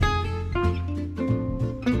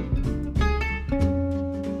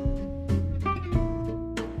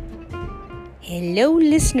Hello,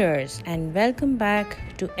 listeners, and welcome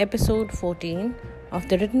back to episode 14 of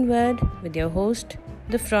The Written Word with your host,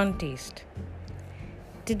 The Frontist.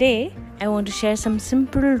 Today, I want to share some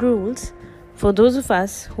simple rules for those of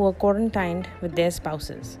us who are quarantined with their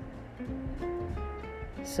spouses.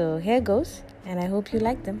 So, here goes, and I hope you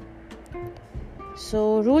like them.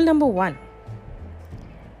 So, rule number 1.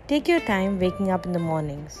 Take your time waking up in the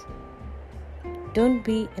mornings. Don't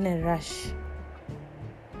be in a rush.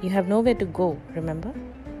 You have nowhere to go, remember?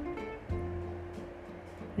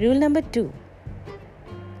 Rule number 2.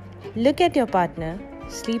 Look at your partner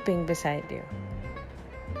sleeping beside you.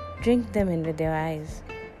 Drink them in with your eyes.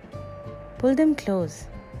 Pull them close.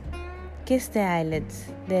 Kiss their eyelids,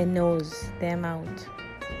 their nose, their mouth,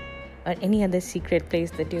 or any other secret place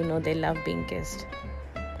that you know they love being kissed.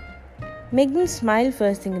 Make them smile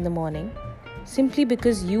first thing in the morning, simply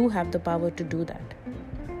because you have the power to do that.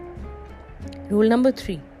 Rule number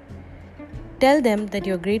 3. Tell them that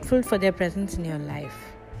you're grateful for their presence in your life.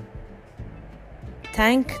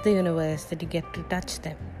 Thank the universe that you get to touch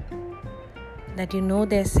them, that you know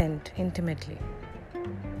their scent intimately,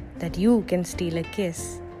 that you can steal a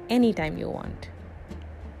kiss anytime you want.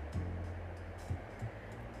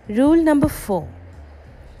 Rule number 4.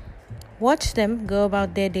 Watch them go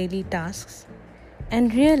about their daily tasks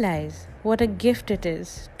and realize what a gift it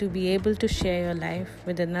is to be able to share your life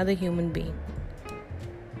with another human being.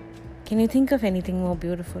 Can you think of anything more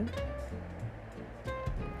beautiful?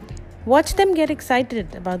 Watch them get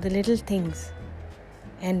excited about the little things,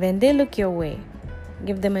 and when they look your way,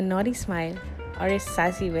 give them a naughty smile or a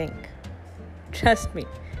sassy wink. Trust me,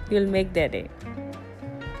 you'll make their day.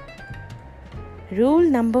 Rule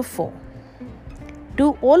number 4.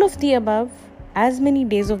 Do all of the above as many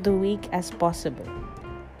days of the week as possible,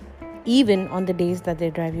 even on the days that they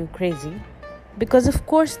drive you crazy, because of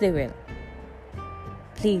course they will.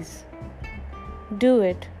 Please, do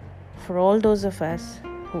it for all those of us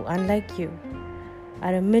who, unlike you,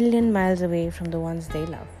 are a million miles away from the ones they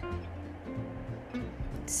love.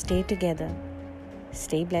 Stay together,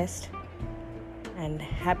 stay blessed, and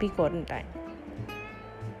happy quarantine.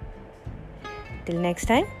 Till next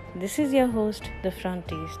time, this is your host, The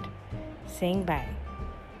Frontist, saying bye.